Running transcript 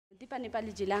दिपा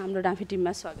नेपालीजीलाई हाम्रो डान्फे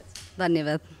टिममा स्वागत छ।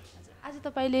 धन्यवाद। आज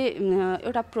तपाईले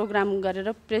एउटा प्रोग्राम गरेर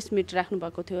प्रेस मिट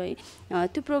राख्नुभएको थियो है,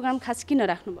 त्यो प्रोग्राम खास किन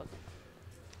राख्नुभएको?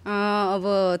 अब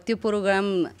त्यो प्रोग्राम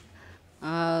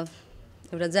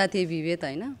एउटा जातीय विभेद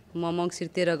होइन, म मङ्सिर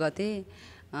 13 गते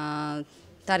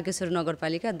तारकेश्वर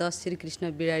नगरपालिका 10 श्री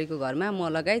कृष्ण बिडारीको घरमा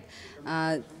म लगायत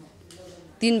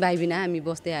 3 भाइ बिना हामी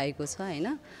बस्दै आएको छ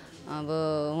होइन। अब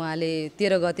उहाँले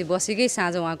 13 गते बसेकै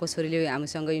साँझ उहाँको छोरीले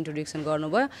हामीसँग इन्ट्रोडक्सन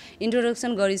गर्नुभयो।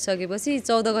 इन्ट्रोडक्सन गरिसकेपछि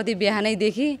 14 गते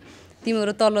बिहानैदेखि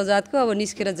तिम्रो तल्लो जातको अब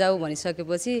निस्केर जाऊ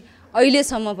भनिसकेपछि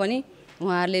अहिलेसम्म पनि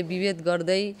उहाँहरूले विभेद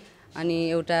गर्दै अनि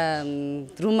एउटा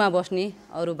रुममा बस्ने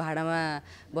अरू भाडामा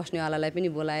बस्नेवालालाई पनि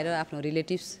बोलाएर आफ्नो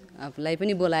रिलेटिभ्सलाई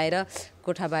पनि बोलाएर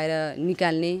कोठा बाहिर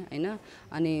निकाल्ने होइन,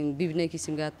 अनि विभिन्न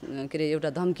किसिमका के अरे एउटा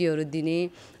धम्कीहरू दिने,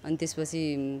 अनि त्यसपछि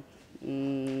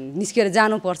निस्केर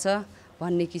जानुपर्छ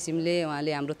भन्ने किसिमले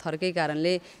उहाँले हाम्रो थरकै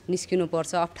कारणले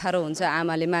निस्किनुपर्छ, अप्ठ्यारो हुन्छ,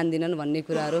 आमाले मान्दिनन् भन्ने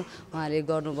कुराहरू उहाँले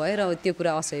गर्नुभयो र त्यो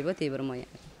कुरा असह्य भयो। त्यही भएर म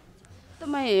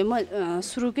यहाँ म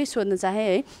सुरुकै सोध्न चाहेँ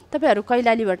है, तपाईँहरू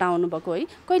कैलालीबाट आउनुभएको है,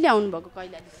 कहिले आउनुभएको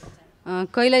कैलाली?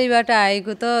 कैलालीबाट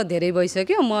आएको त धेरै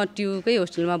भइसक्यो। म ट्युकै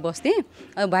होस्टेलमा बस्थेँ।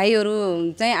 अब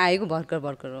भाइहरू चाहिँ आएको भर्खर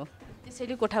हो।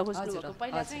 त्यसैले कोठा खोज्नुभएको?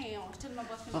 पहिला चाहिँ होस्टेलमा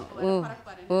बस्नुभएको?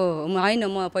 हो होइन,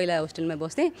 म पहिला होस्टेलमा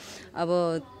बस्थेँ। अब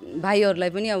भाइहरूलाई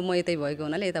पनि अब म यतै भएको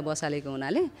हुनाले, यता बसालेको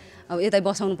हुनाले अब यतै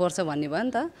बसाउनुपर्छ भन्ने भयो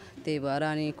नि त, त्यही भएर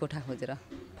अनि कोठा खोजेर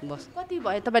बस। कति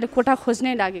भयो तपाईँले कोठा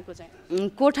खोज्नै लागेको चाहिँ?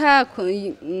 कोठा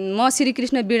म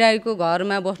श्रीकृष्ण बिडारीको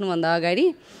घरमा बस्नुभन्दा अगाडि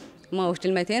म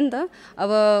होस्टेलमा थिएँ नि त।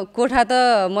 अब कोठा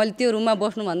त मैले त्यो रुममा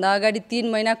बस्नुभन्दा अगाडि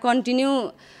 3 महिना कन्टिन्यू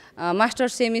मास्टर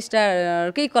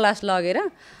सेमिस्टरकै क्लास लगेर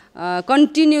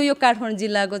कन्टिन्यू यो काठमाडौँ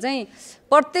जिल्लाको चाहिँ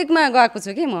प्रत्येकमा गएको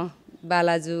छु कि म।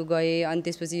 बालाजु गएँ, अनि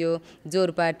त्यसपछि यो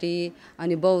जोरपाटी,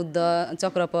 अनि बौद्ध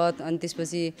चक्रपथ, अनि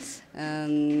त्यसपछि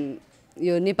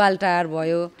यो नेपाल टार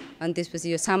भयो, अनि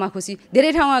त्यसपछि यो सामाखुसी,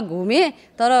 धेरै ठाउँमा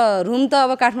घुमेँ। तर रुम त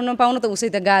अब काठमाडौँमा पाउनु त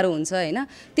उसै त गाह्रो हुन्छ होइन।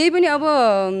 त्यही पनि अब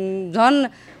झन्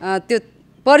त्यो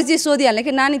परिचय सोधिहाल्ने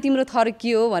कि नानी तिम्रो थर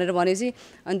के हो भनेर भनेपछि,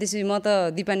 अनि त्यसपछि म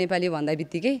त दिपा नेपाली भन्दा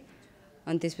बित्तिकै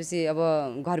अनि त्यसपछि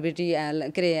अब घरबेटी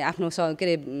के अरे आफ्नो के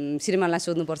अरे श्रीमानलाई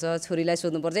सोध्नुपर्छ, छोरीलाई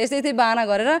सोध्नुपर्छ, यस्तै बाहना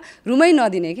गरेर रुमै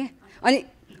नदिने क्या।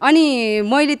 अनि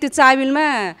मैले त्यो चाबिलमा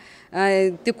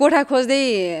त्यो कोठा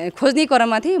खोज्ने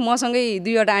क्रममा थिएँ। मसँगै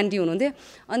 2वटा आन्टी हुनुहुन्थ्यो।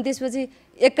 अनि त्यसपछि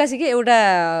एक्कासी के एउटा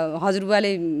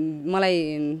हजुरबुवाले मलाई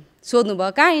सोध्नु भयो,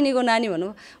 कहाँ हिँडेको नानी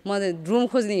भन्नु। म रुम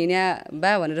खोज्ने हिँड्या बा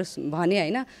भनेर भने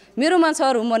होइन। मेरोमा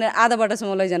छ रुम भनेर आधा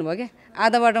बाटोसम्म लैजानु भयो क्या।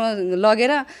 आधा बाटोमा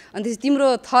लगेर अनि त्यसपछि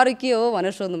तिम्रो थर के हो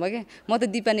भनेर सोध्नु भयो क्या। म त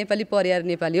दिपा नेपाली परिवार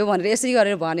नेपाली हो भनेर यसरी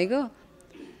गरेर भनेको।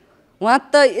 उहाँ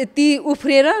त यति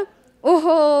उफ्रिएर,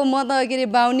 ओहो म त के अरे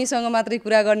बाहुनीसँग मात्रै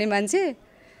कुरा गर्ने मान्छे,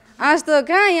 आज त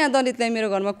कहाँ यहाँ दलितलाई मेरो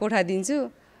घरमा कोठा दिन्छु,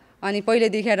 अनि पहिले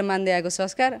देखाएर मान्दै आएको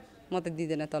संस्कार, म त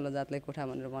दिँदैन तल्लो जातलाई कोठा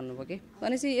भनेर भन्नुभयो कि।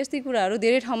 भनेपछि यस्तै कुराहरू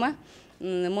धेरै ठाउँमा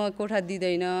म कोठा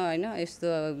दिँदैन होइन,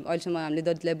 यस्तो अहिलेसम्म हामीले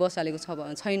दलितलाई बसालेको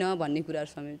छैन भन्ने कुराहरू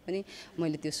समेत पनि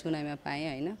मैले त्यो सुनाइमा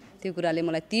पाएँ होइन। त्यो कुराले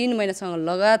मलाई 3 महिनासँग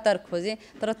लगातार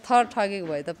खोजेँ, तर थर ठगेको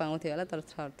भए त पाउँथेँ होला, तर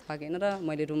थर ठगेन र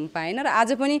मैले रुम पाएन र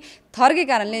आज पनि थरकै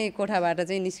कारणले कोठाबाट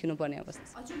चाहिँ निस्किनु पर्ने अवस्था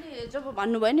छ। हजुरले जब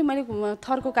भन्नुभयो नि मैले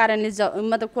थरको कारणले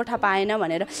मतलब कोठा पाएन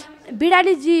भनेर,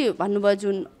 बिडालीजी भन्नुभयो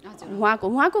जुन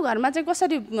उहाँको घरमा चाहिँ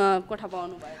कसरी कोठा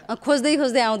पाउनु भयो? खोज्दै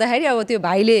आउँदाखेरि अब त्यो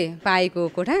भाइले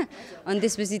पाएको कोठा, अनि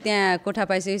त्यसपछि त्यहाँ कोठा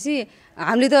पाइसकेपछि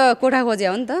हामीले त कोठा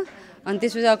खोज्यो हो नि त। अनि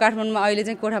त्यसपछि अब काठमाडौँमा अहिले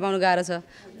चाहिँ कोठा पाउनु गाह्रो छ।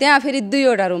 त्यहाँ फेरि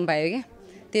 2वटा रुम पायो क्या।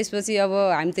 त्यसपछि अब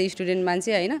हामी त स्टुडेन्ट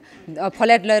मान्छे होइन,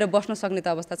 फ्ल्याट लिएर बस्न सक्ने त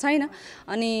अवस्था छैन।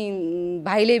 अनि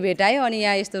भाइले भेटायो, अनि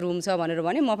यहाँ यस्तो रुम छ भनेर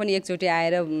भने, म पनि एकचोटि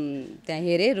आएर त्यहाँ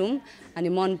हेरेँ रुम, अनि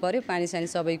मन पर्यो। पानी सानी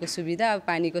सबैको सुविधा,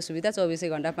 पानीको सुविधा 24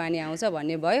 घन्टा पानी आउँछ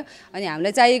भन्ने भयो। अनि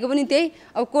हामीलाई चाहिएको पनि त्यही।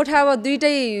 अब कोठा अब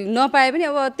दुइटै नपाए पनि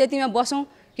अब त्यतिमा बसौँ,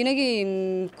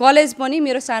 किनकि कलेज पनि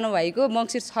मेरो सानो भाइको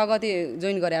मङ्सिर 6 गते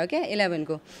जोइन गरे हो क्या 11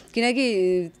 को, किनकि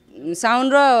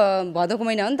साउन र भदौको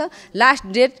महिना हो नि त।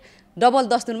 लास्ट डेट डबल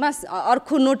दस्तुरमा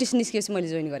अर्को नोटिस निस्केपछि मैले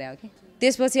जोइन गरे हो कि।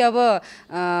 त्यसपछि अब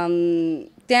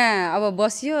त्यहाँ अब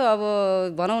बसियो। अब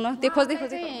भनौँ न त्यो खोज्दै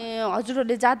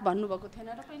हजुरहरूले जात भन्नुभएको थिएन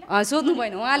र पहिला? सोध्नु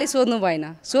भएन, उहाँले सोध्नु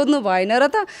भएन र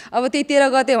त अब त्यही 13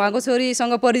 गते उहाँको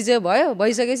छोरीसँग परिचय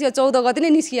भइसकेपछि 14 गते नै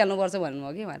निस्किहाल्नुपर्छ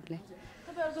भन्नुभयो कि उहाँले।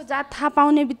 तपाईँहरूको जात थाहा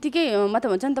पाउने बित्तिकै मतलब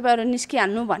हुन्छ नि, तपाईँहरू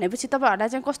निस्किहाल्नु भनेपछि तपाईँहरूलाई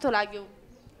चाहिँ कस्तो लाग्यो?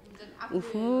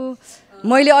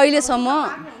 मैले अहिलेसम्म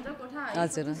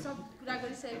हजुर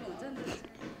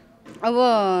अब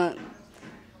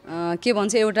के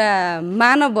भन्छ, एउटा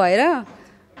मानव भएर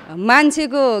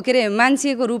मान्छेको के अरे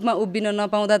मान्छेको रूपमा उभिन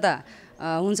नपाउँदा त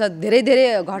हुन्छ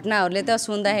धेरै घटनाहरूले त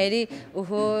सुन्दाखेरि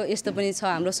ओहो यस्तो पनि छ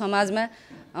हाम्रो समाजमा।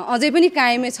 अझै पनि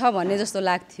कायमै छ भन्ने जस्तो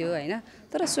लाग्थ्यो होइन।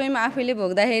 तर स्वयं आफैले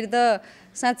भोग्दाखेरि त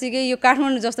साँच्चीकै यो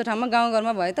काठमाडौँ जस्तो ठाउँमा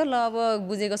गाउँघरमा भए त ल अब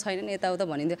बुझेको छैन नि यताउता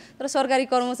भनिन्थ्यो। तर सरकारी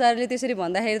कर्मचारीले त्यसरी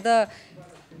भन्दाखेरि त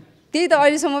त्यही त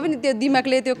अहिलेसम्म पनि त्यो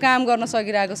दिमागले त्यो काम गर्न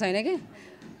सकिरहेको छैन कि।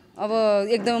 अब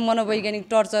एकदम मनोवैज्ञानिक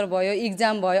टर्चर भयो,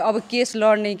 इक्जाम भयो, अब केस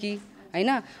लड्ने कि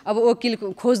होइन, अब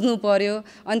वकिल खोज्नु पर्यो,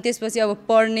 अनि त्यसपछि अब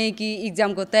पढ्ने कि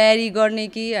इक्जामको तयारी गर्ने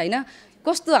कि होइन,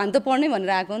 कस्तो हामी त पढ्नै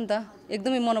भनेर आएको नि त।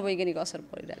 एकदमै मनोवैज्ञानिक असर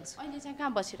परिरहेको छ। अहिले चाहिँ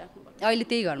कहाँ बसिराख्नु भएको? अहिले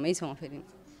त्यही घरमै छौँ फेरि।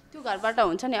 त्यो घरबाट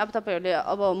हुन्छ नि अब तपाईँहरूले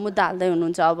अब मुद्दा हाल्दै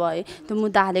हुनुहुन्छ अब है, त्यो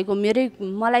मुद्दा हालेको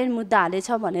मलाई मुद्दा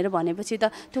हालेछ भनेर भनेपछि त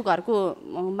त्यो घरको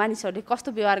मानिसहरूले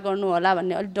कस्तो व्यवहार गर्नु होला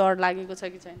भन्ने अलिक डर लागेको छ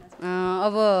कि छैन?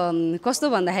 अब कस्तो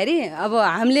भन्दाखेरि अब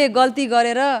हामीले गल्ती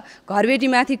गरेर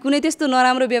घरबेटीमाथि कुनै त्यस्तो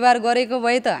नराम्रो व्यवहार गरेको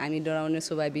भए त हामी डराउने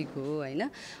स्वाभाविक हो होइन।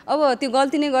 अब त्यो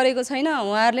गल्ती नै गरेको छैन,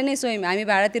 उहाँहरूले नै स्वयं, हामी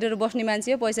भाडा तिरेर बस्ने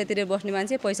मान्छे, पैसा तिरेर बस्ने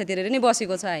मान्छे, पैसा तिरेर नै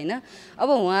बसेको छ होइन। अब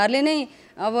उहाँहरूले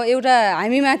नै अब एउटा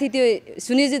हामीमाथि त्यो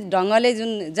सुनियोजित ढङ्गले जुन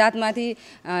जातमाथि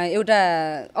एउटा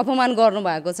अपमान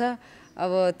गर्नुभएको छ,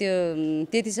 अब त्यो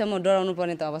त्यतिसम्म डराउनु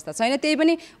पर्ने त अवस्था छैन। त्यही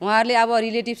पनि उहाँहरूले अब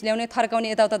रिलेटिभ्स ल्याउने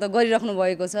थर्काउने यताउता त गरिराख्नु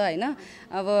भएको छ होइन।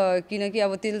 अब किनकि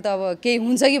अब त्यसले त अब केही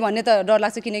हुन्छ कि भन्ने त डर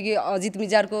लाग्छ, किनकि अजित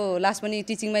मिजारको लास पनि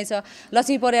टिचिङमै छ,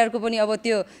 लक्ष्मी परियारको पनि अब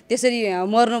त्यो त्यसरी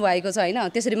मर्नु भएको छ होइन,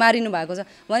 त्यसरी मारिनु भएको छ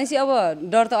भनेपछि अब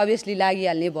डर त अभियसली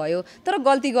लागिहाल्ने भयो। तर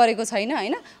गल्ती गरेको छैन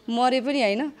होइन, मरे पनि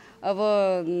होइन, अब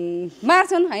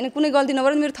मार्छन् होइन, कुनै गल्ती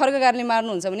नगरेर मेरो थर्का कारणले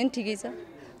मार्नुहुन्छ भने नि ठिकै छ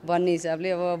भन्ने हिसाबले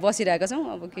अब बसिरहेका छौँ।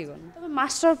 अब के गर्नु, तपाईँ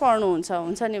मास्टर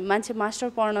पढ्नुहुन्छ नि, मान्छे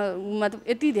मास्टर पढ्न मतलब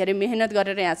यति धेरै मेहनत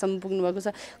गरेर यहाँसम्म पुग्नुभएको छ।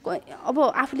 अब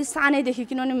आफूले सानैदेखि,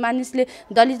 किनभने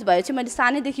मानिसले दलित भएपछि मैले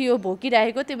सानैदेखि यो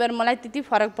भोगिरहेको, त्यही भएर मलाई त्यति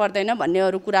फरक पर्दैन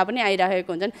भन्नेहरू कुरा पनि आइरहेको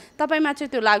हुन्छन्। तपाईँमा चाहिँ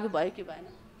त्यो लागु भयो कि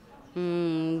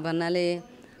भएन भन्नाले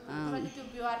त्यो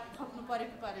व्यवहार खप्नु पऱ्यो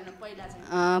कि परेन?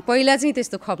 पहिला चाहिँ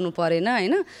त्यस्तो खप्नु परेन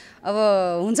होइन। अब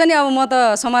हुन्छ नि, अब म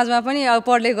त समाजमा पनि अब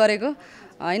पढ्दै गरेको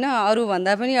होइन,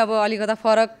 अरूभन्दा पनि अब अलिकता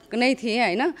फरक नै थिएँ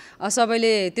होइन।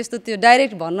 सबैले त्यस्तो त्यो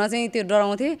डाइरेक्ट भन्न चाहिँ त्यो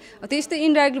डराउँथे, त्यस्तो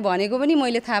इन्डाइरेक्ट भनेको पनि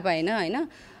मैले थाहा पाइनँ होइन।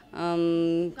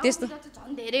 त्यस्तो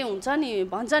झन् धेरै हुन्छ नि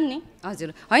भन्छन् नि। हजुर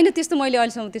होइन, त्यस्तो मैले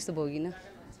अहिलेसम्म त्यस्तो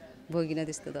भोगिनँ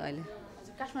त्यस्तो त। अहिले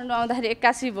काठमाडौँ आउँदाखेरि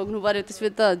 81 भोग्नु पऱ्यो,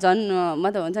 त्यसपछि त झन्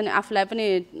मतलब हुन्छ नि आफूलाई पनि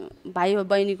भाइ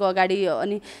बहिनीको अगाडि,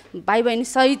 अनि भाइ बहिनी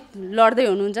सहित लड्दै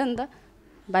हुनुहुन्छ नि त,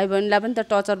 भाइ बहिनीलाई पनि त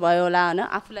टर्चर भयो होला होइन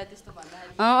आफूलाई त्यस्तो भन्दा?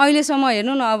 अहिलेसम्म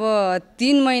हेर्नु न, अब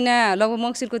 3 महिना लगभग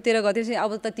मङ्सिरको 13 गते चाहिँ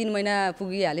अब त 3 महिना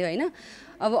पुगिहाल्यो होइन।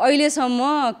 अब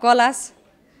अहिलेसम्म क्लास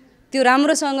त्यो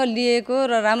राम्रोसँग लिएको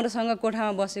र राम्रोसँग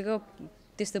कोठामा बसेको,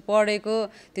 त्यस्तो पढेको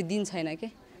त्यो दिन छैन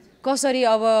के। कसरी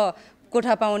अब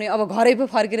कोठा पाउने, अब घरै पो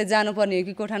फर्केर जानुपर्ने हो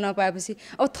कि कोठा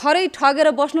नपाएपछि, अब थरै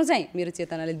ठगेर बस्नु चाहिँ मेरो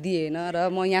चेतनाले दिएन र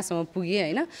म यहाँसम्म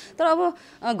पुगेँ होइन। तर अब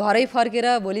घरै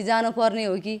फर्केर भोलि जानुपर्ने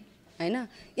हो कि होइन,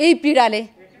 यही पीडाले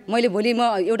मैले भोलि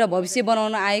म एउटा भविष्य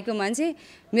बनाउन आएको मान्छे,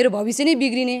 मेरो भविष्य नै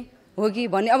बिग्रिने हो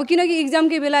कि भन्ने। अब किनकि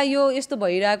इक्जामकै बेला यो यस्तो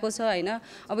भइरहेको छ होइन,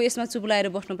 अब यसमा चुप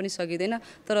लाएर बस्नु पनि सकिँदैन।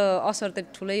 तर असर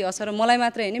त ठुलै असर, मलाई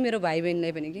मात्रै होइन मेरो भाइ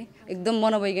बहिनीलाई पनि कि एकदम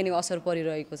मनोवैज्ञानिक असर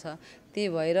परिरहेको छ। त्यही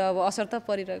भएर अब असर त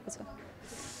परिरहेको छ।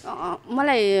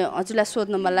 मलाई हजुरलाई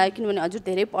सोध्न मन लाग्यो, किनभने हजुर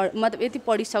धेरै मतलब यति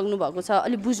पढिसक्नु भएको छ,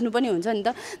 अलिक बुझ्नु पनि हुन्छ नि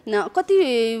त। कति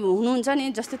हुनुहुन्छ नि,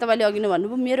 जस्तै तपाईँले अघि नै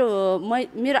भन्नुभयो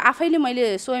मेरो आफैले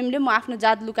मैले स्वयंले म आफ्नो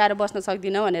जात लुकाएर बस्न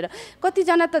सक्दिनँ भनेर,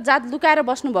 कतिजना त जात लुकाएर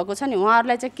बस्नुभएको छ नि,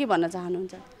 उहाँहरूलाई चाहिँ के भन्न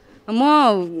चाहनुहुन्छ?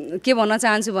 म के भन्न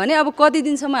चाहन्छु भने अब कति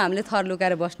दिनसम्म हामीले थर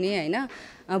लुकाएर बस्ने होइन,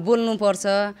 बोल्नुपर्छ,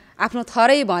 आफ्नो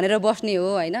थरै भनेर बस्ने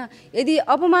हो होइन। यदि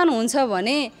अपमान हुन्छ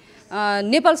भने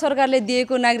नेपाल सरकारले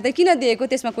दिएको नागरिकता किन दिएको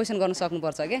त्यसमा क्वेसन गर्न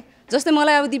सक्नुपर्छ क्या। जस्तै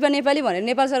मलाई अब दिपा नेपाली भनेर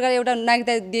नेपाल सरकारले एउटा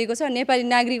नागरिकता दिएको छ, नेपाली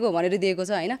नागरिक हो भनेर दिएको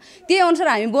छ होइन। त्यही अनुसार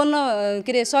हामी बोल्न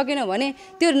के अरे सकेनौँ भने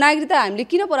त्यो नागरिकता हामीले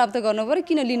किन प्राप्त गर्नु पऱ्यो,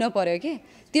 किन लिनु पऱ्यो कि।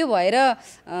 त्यो भएर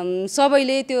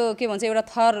सबैले त्यो के भन्छ एउटा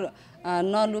थर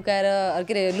नलुकाएर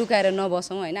के अरे लुकाएर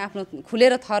नबसौँ होइन, आफ्नो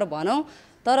खुलेर थर भनौँ,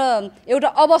 तर एउटा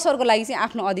अवसरको लागि चाहिँ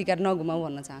आफ्नो अधिकार नगुमाऊ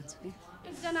भन्न चाहन्छु कि।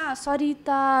 एकजना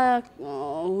सरिता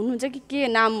हुनुहुन्छ कि के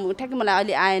नाम ठ्याक्कै मलाई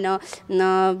अहिले आएन,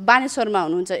 बानेश्वरमा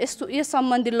हुनुहुन्छ, यस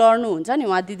सम्बन्धी लड्नुहुन्छ नि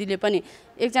उहाँ दिदीले पनि।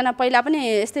 एकजना पहिला पनि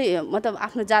यस्तै मतलब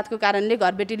आफ्नो जातको कारणले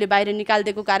घरबेटीले बाहिर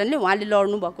निकालिदिएको कारणले उहाँले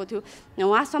लड्नु भएको थियो,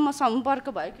 उहाँसँग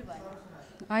सम्पर्क भयो कि भएन?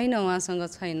 होइन, उहाँसँग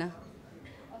छैन,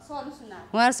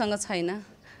 उहाँसँग छैन।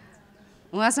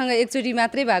 उहाँसँग एकचोटि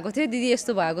मात्रै भएको थियो, दिदी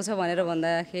यस्तो भएको छ भनेर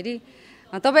भन्दाखेरि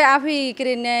तपाईँ आफै के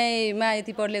अरे न्यायमा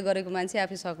यति पढले गरेको मान्छे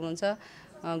आफै सक्नुहुन्छ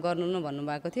गर्नु न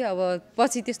भन्नुभएको थियो। अब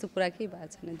पछि त्यस्तो कुरा केही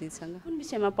भएको छैन दिदीसँग। कुन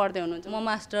विषयमा पढ्दै हुनुहुन्छ? म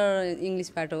मास्टर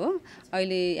इङ्ग्लिसबाट हो,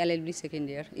 अहिले LLB सेकेन्ड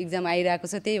इयर इक्जाम आइरहेको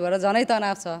छ, त्यही भएर झनै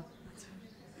तनाव छ।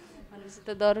 भनेपछि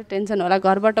त डर टेन्सन होला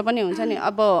घरबाट पनि हुन्छ नि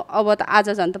अब त आज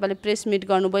झन् तपाईँले प्रेस मिट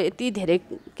गर्नुभयो यति धेरै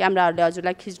क्यामेराहरूले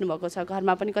हजुरलाई खिच्नु भएको छ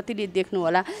घरमा पनि कतिले देख्नु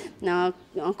होला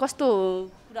कस्तो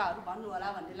कुराहरू भन्नु होला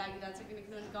भन्ने लागिरहेको छ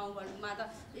किनकि गाउँघरमा त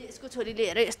यसको छोरीले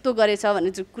हेर यस्तो गरेछ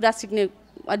भन्ने कुरा सिक्ने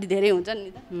अलि धेरै हुन्छ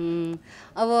नि त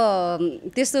अब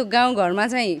त्यस्तो गाउँघरमा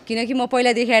चाहिँ किनकि म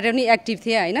पहिलादेखि आएर पनि एक्टिभ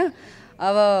थिएँ होइन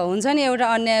अब हुन्छ नि एउटा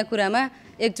अन्याय कुरामा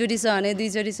एकचोटि सहने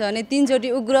दुईचोटि सहने तीनचोटि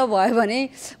उग्र भयो भने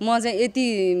म चाहिँ यति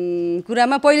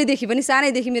कुरामा पहिलेदेखि पनि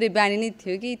सानैदेखि मेरो बानी नै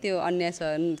थियो कि त्यो अन्याय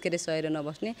के अरे सहेर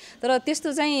नबस्ने तर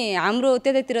त्यस्तो चाहिँ हाम्रो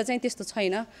त्यतातिर चाहिँ त्यस्तो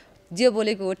छैन जे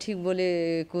बोलेको हो ठिक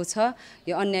बोलेको छ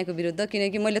यो अन्यायको विरुद्ध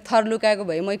किनकि मैले थर लुकाएको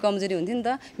भए मै कमजोरी हुन्थेँ नि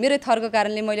त मेरै थरको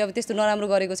कारणले मैले अब त्यस्तो नराम्रो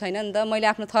गरेको छैन नि त मैले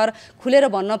आफ्नो थर खुलेर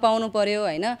भन्न पाउनु पर्यो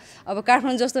होइन अब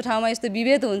काठमाडौँ जस्तो ठाउँमा यस्तो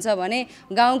विभेद हुन्छ भने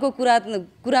गाउँको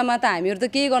कुरामा त हामीहरू त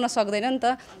केही गर्न सक्दैन नि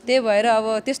त त्यही भएर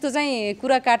अब त्यस्तो चाहिँ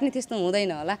कुरा काट्ने त्यस्तो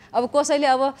हुँदैन होला अब कसैले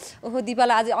अब ओहो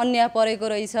दिपालाई आज अन्याय परेको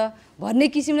रहेछ भन्ने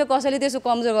किसिमले कसैले त्यसो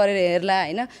कमजोर गरेर हेर्ला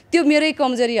होइन त्यो मेरै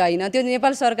कमजोरी होइन त्यो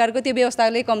नेपाल सरकारको त्यो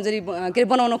व्यवस्थाले कमजोरी के अरे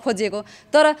बनाउन खोजेको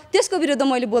तर त्यसको विरुद्ध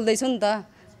मैले बोल्दैछु नि त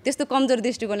त्यस्तो कमजोर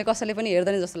दृष्टिकोणले कसैले पनि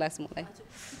हेर्दैन जस्तो लाग्छ मलाई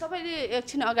तपाईँले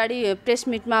एकछिन अगाडि प्रेस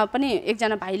मिटमा पनि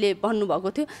एकजना भाइले भन्नुभएको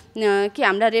थियो कि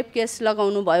हामीलाई रेप केस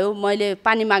लगाउनु भयो मैले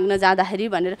पानी माग्न जाँदाखेरि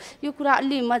भनेर यो कुरा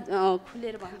अलि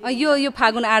खुलेर यो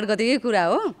फागुन 8 गतेकै कुरा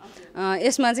हो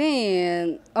यसमा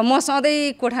चाहिँ म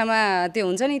सधैँ कोठामा त्यो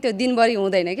हुन्छ नि त्यो दिनभरि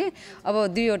हुँदैन कि अब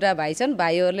दुईवटा भाइ छन्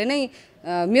भाइहरूले नै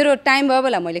मेरो टाइम भयो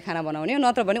बेला मैले खाना बनाउने हो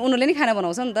नत्र भने उनीहरूले नै खाना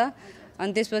बनाउँछ नि त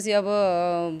अनि त्यसपछि अब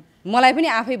मलाई पनि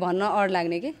आफै भन्न अड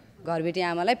लाग्ने कि घरबेटी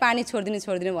आमालाई पानी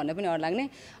छोडिदिनु भन्ने पनि अड लाग्ने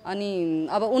अनि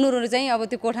अब उनीहरू चाहिँ अब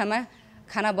त्यो कोठामा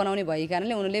खाना बनाउने भएको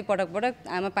कारणले उनीहरूले पटक पटक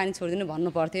आमा पानी छोडिदिनु भन्नु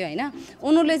पर्थ्यो होइन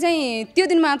उनीहरूले चाहिँ त्यो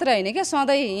दिन मात्र होइन क्या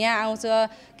सधैँ यहाँ आउँछ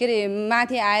के अरे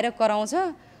माथि आएर कराउँछ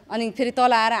अनि फेरि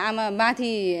तल आएर आमा माथि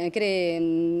के अरे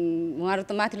उहाँहरू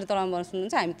त माथिल्लो तलामा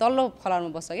बस्नुहुन्छ हामी तल्लो फलारमा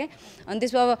बस्छ क्या अनि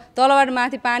त्यसमा अब तलबाट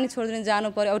माथि पानी छोडिदिनु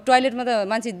जानु पर्यो अब टोइलेटमा त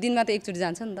मान्छे दिनमा त एकचोटि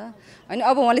जान्छ नि त होइन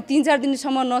अब उहाँले 3-4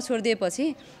 दिनसम्म नछोडिदिएपछि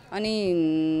अनि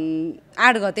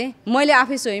 8 गते मैले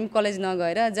आफै स्वयं कलेज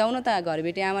नगएर जाउँ न त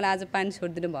घरबेटी आमालाई आज पानी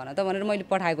छोडिदिनु भन त भनेर मैले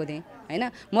पठाएको थिएँ होइन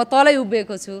म तलै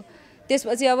उभिएको छु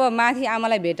त्यसपछि अब माथि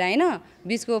आमालाई भेटाएन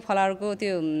बिचको फलारको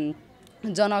त्यो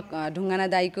जनक ढुङ्गाना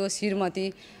दाईको श्रीमती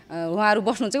उहाँहरू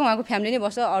बस्नुहुन्छ कि उहाँको फ्यामिली नै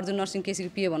बस्छ अर्जुन नर्सिङ केसी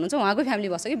पिए भन्नुहुन्छ उहाँको फ्यामिली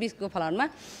बस्छ कि बिचको फलारमा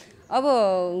अब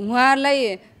उहाँहरूलाई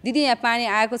दिदी यहाँ पानी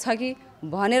आएको छ कि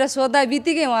भनेर सोद्धा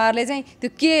बित्तिकै उहाँहरूले चाहिँ त्यो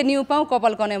के न्यु पाउँ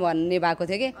कपाल कने भन्ने भएको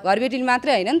थियो कि घरबेटीले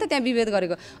मात्रै होइन नि त त्यहाँ विभेद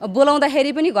गरेको अब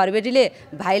बोलाउँदाखेरि पनि घरबेटीले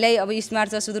भाइलाई अब स्मार्ट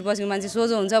छ सुदूरपश्चिमको मान्छे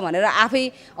सोझो हुन्छ भनेर आफै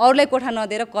अरूलाई कोठा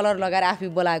नदिएर कलर लगाएर आफै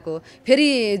बोलाएको फेरि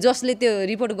जसले त्यो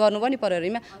रिपोर्ट गर्नु पनि पर्यो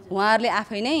अरेमा उहाँहरूले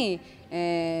आफै नै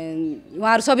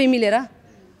उहाँहरू सबै मिलेर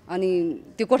अनि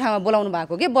त्यो कोठामा बोलाउनु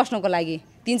भएको के बस्नको लागि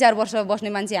 3-4 वर्ष बस्ने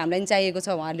मान्छे हामीलाई पनि चाहिएको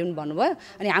छ उहाँहरूले पनि भन्नुभयो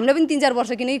अनि हामीलाई पनि 3-4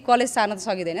 वर्ष किनकि कलेज सार्न त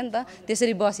सकिँदैन नि त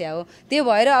त्यसरी बस्या हो त्यो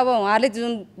भएर अब उहाँहरूले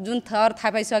जुन थर थाहा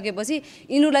पाइसकेपछि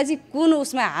यिनीहरूलाई चाहिँ कुन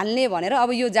उसमा हाल्ने भनेर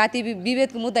अब यो जाति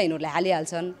विभेदको मुद्दा यिनीहरूले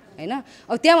हालिहाल्छन् होइन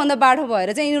अब त्यहाँभन्दा बाठो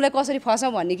भएर चाहिँ यिनीहरूलाई कसरी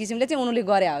फसाउँ भन्ने किसिमले चाहिँ उनीहरूले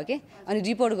गरे हो कि अनि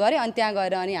रिपोर्ट गरे अनि त्यहाँ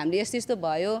गएर अनि हामीले यस्तो यस्तो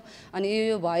भयो अनि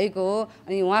यो भएको हो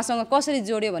अनि उहाँसँग कसरी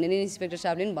जोड्यो भनेर इन्सपेक्टर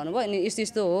साहबले पनि भन्नुभयो अनि यस्तो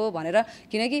यस्तो हो भनेर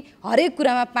किनकि हरेक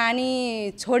कुरामा पानी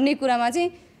छोड्ने कुरामा चाहिँ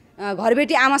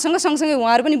घरबेटी आमासँग सँगसँगै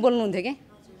उहाँहरू पनि बोल्नुहुन्थ्यो कि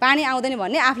पानी आउँदैन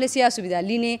भन्ने आफूले सेवा सुविधा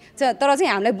लिने तर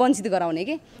चाहिँ हामीलाई वञ्चित गराउने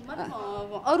कि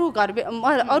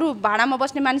अरू भाडामा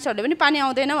बस्ने मानिसहरूले पनि पानी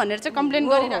आउँदैन भनेर चाहिँ कम्प्लेन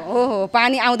गरिरहेको हो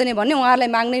पानी आउँदैन भन्ने उहाँहरूलाई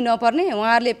माग्नै नपर्ने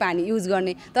उहाँहरूले पानी युज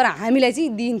गर्ने तर हामीलाई चाहिँ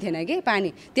दिन्थेन कि पानी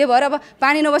त्यो भएर अब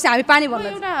पानी नबसे हामी पानी भन्दा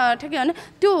एउटा ठिकै होइन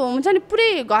त्यो हुन्छ नि पुरै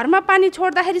घरमा पानी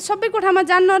छोड्दाखेरि सबै कोठामा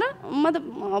जान्न र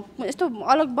मतलब यस्तो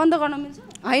अलग बन्द गर्न मिल्छ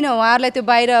होइन उहाँहरूलाई त्यो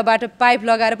बाहिरबाट पाइप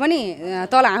लगाएर पनि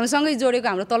तल हामीसँगै जोडेको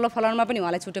हाम्रो तल्लो फलारमा पनि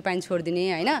उहाँलाई छुट्टै पानी छोडिदिने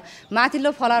होइन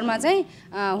माथिल्लो फलारमा चाहिँ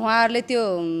उहाँहरूले त्यो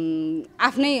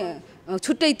आफ्नै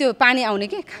छुट्टै त्यो पानी आउने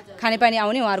के खाने पानी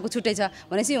आउने उहाँहरूको छुट्टै छ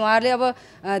भनेपछि उहाँहरूले अब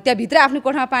त्यहाँभित्र आफ्नो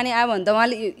कोठामा पानी आयो भने त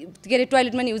उहाँले के अरे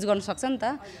टोइलेटमा नि युज गर्न सक्छ नि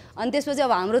त अनि त्यसपछि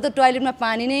अब हाम्रो त टोइलेटमा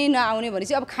पानी नै नआउने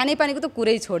भनेपछि अब खाने पानीको त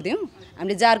कुरै छोडिदिउँ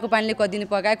हामीले जारको पानीले कति दिन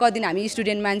पकायो कति दिन हामी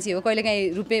स्टुडेन्ट मान्छे हो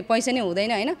कहिलेकाहीँ रुपियाँ पैसा नै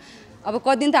हुँदैन होइन अब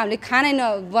कति दिन त हामीले खानै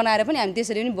नबनाएर पनि हामी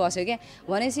त्यसरी पनि बस्यो क्या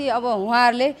भनेपछि अब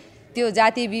उहाँहरूले त्यो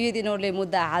जातीय विभेद यिनीहरूले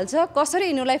मुद्दा हाल्छ कसरी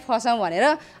यिनीहरूलाई फसाउँ भनेर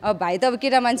अब भाइ त अब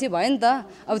केटा मान्छे भयो नि त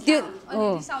अब त्यो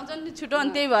छिटो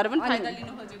अनि त्यही भएर पनि फाइदा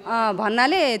लिनु खोजेको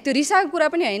भन्नाले त्यो रिसाको कुरा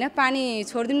पनि होइन पानी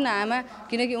छोडिदिनु न आमा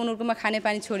किनकि उनीहरूकोमा खाने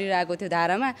पानी छोडिरहेको थियो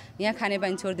धारामा यहाँ खाने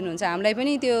पानी छोडिदिनुहुन्छ हामीलाई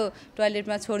पनि त्यो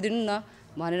टोइलेटमा छोडिदिनु न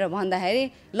भनेर भन्दाखेरि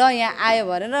ल यहाँ आयो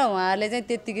भनेर उहाँहरूले चाहिँ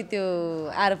त्यत्तिकै त्यो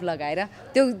आरोप लगाएर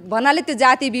त्यो भन्नाले त्यो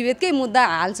जातीय विभेदकै मुद्दा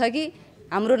हाल्छ कि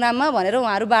हाम्रो नाममा भनेर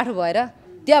उहाँहरू बाठो भएर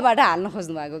त्यहाँबाट हाल्न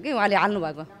खोज्नु भएको कि उहाँले हाल्नु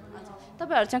भएको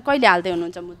तपाईँहरू चाहिँ कहिले हाल्दै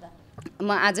हुनुहुन्छ मुद्दा? म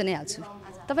आज नै हाल्छु।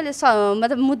 तपाईँले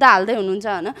मतलब मुद्दा हाल्दै हुनुहुन्छ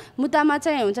होइन, मुद्दामा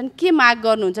चाहिँ हुन्छ नि के माग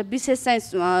गर्नुहुन्छ विशेष चाहिँ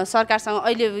सरकारसँग?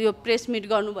 अहिले यो प्रेस मिट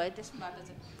गर्नुभयो त्यसबाट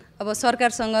चाहिँ अब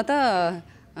सरकारसँग त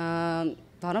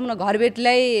भनौँ न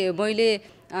घरबेटीलाई मैले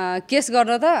केस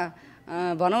गर्न त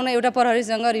भनौँ न एउटा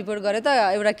प्रहरीसँग रिपोर्ट गरेँ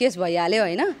त एउटा केस भइहाल्यो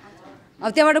होइन। अब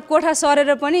त्यहाँबाट कोठा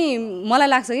सरेर पनि मलाई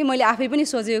लाग्छ कि मैले आफै पनि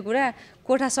सोचेको कुरा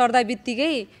कोठा सर्दा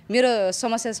बित्तिकै मेरो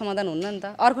समस्या समाधान हुन्न नि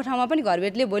त। अर्को ठाउँमा पनि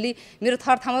घरबेटीले भोलि मेरो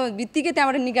थर ठाउँमा बित्तिकै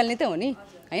त्यहाँबाट निकाल्ने त हो नि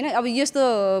होइन। अब यस्तो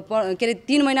के अरे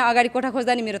 3 महिना अगाडि कोठा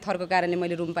खोज्दा नि मेरो थरको कारणले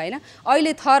मैले रुम पाइनँ।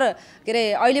 अहिले थर के अरे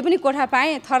अहिले पनि कोठा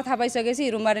पाएँ, थर थाहा पाइसकेपछि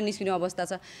रुमबाट निस्किने अवस्था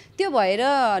छ। त्यो भएर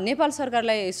नेपाल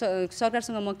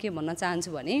सरकारसँग म के भन्न चाहन्छु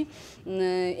भने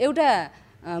एउटा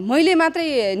मैले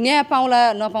मात्रै न्याय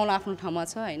पाउला नपाउला आफ्नो ठाउँमा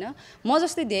छ होइन। म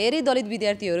जस्तै धेरै दलित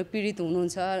विद्यार्थीहरू पीडित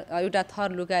हुनुहुन्छ, एउटा थर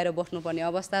लुकाएर बस्नुपर्ने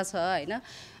अवस्था छ होइन।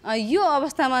 यो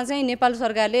अवस्थामा चाहिँ नेपाल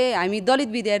सरकारले हामी दलित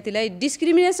विद्यार्थीलाई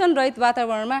डिस्क्रिमिनेसन रहित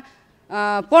वातावरणमा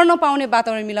पढ्न पाउने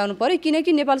वातावरण मिलाउनु पर्यो।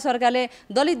 किनकि नेपाल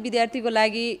सरकारले दलित विद्यार्थीको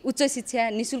लागि उच्च शिक्षा,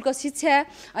 निःशुल्क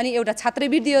शिक्षा अनि एउटा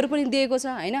छात्रवृत्तिहरू पनि दिएको छ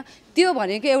होइन। त्यो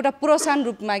भनेको एउटा प्रोत्साहन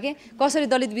रूपमा के कसरी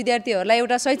दलित विद्यार्थीहरूलाई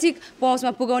एउटा शैक्षिक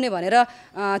पहुँचमा पुगाउने भनेर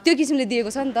त्यो किसिमले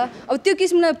दिएको छ नि त। अब त्यो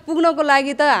किसिमले पुग्नको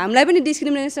लागि त हामीलाई पनि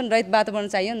डिस्क्रिमिनेसन रहित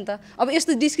वातावरण चाहियो नि त। अब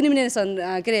यस्तो डिस्क्रिमिनेसन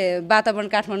के अरे वातावरण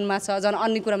काठमाडौँमा छ, झन्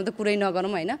अन्य कुरामा त कुरै नगरौँ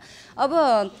होइन। अब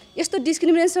यस्तो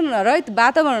डिस्क्रिमिनेसन रहित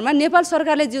वातावरणमा नेपाल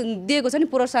सरकारले जुन दिएको छ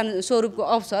नि प्रोत्साहन स्वरूपको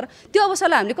अवसर, त्यो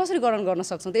अवसरलाई हामीले कसरी ग्रहण गर्न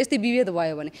सक्छौँ त यस्तै विभेद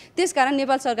भयो भने? त्यसकारण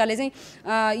नेपाल सरकारले चाहिँ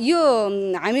यो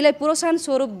हामीलाई प्रोत्साहन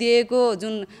स्वरूप दिएको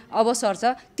जुन अवसर छ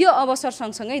त्यो अवसर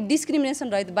सँगसँगै डिस्क्रिमिनेसन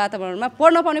रहित वातावरणमा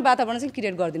पढ्न पाउने वातावरण चाहिँ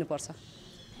क्रिएट गरिदिनुपर्छ।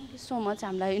 थ्याङ्क यू सो मच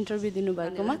हामीलाई इन्टरभ्यू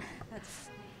दिनुभएकोमा।